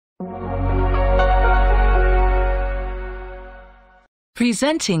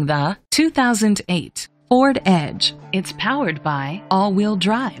Presenting the 2008 Ford Edge. It's powered by all-wheel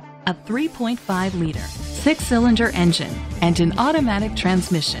drive, a 3.5-liter, 6-cylinder engine, and an automatic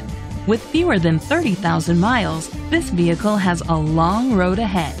transmission. With fewer than 30,000 miles, this vehicle has a long road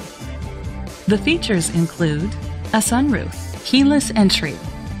ahead. The features include a sunroof, keyless entry,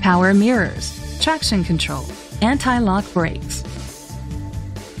 power mirrors, traction control, anti-lock brakes.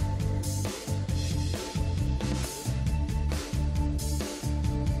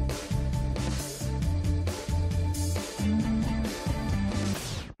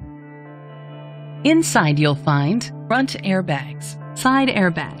 Inside you'll find front airbags, side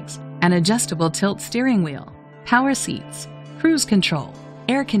airbags, an adjustable tilt steering wheel, power seats, cruise control,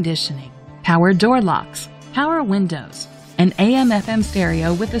 air conditioning, power door locks, power windows, an AM/FM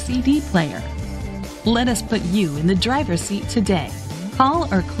stereo with a CD player. Let us put you in the driver's seat today. Call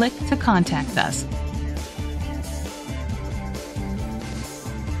or click to contact us.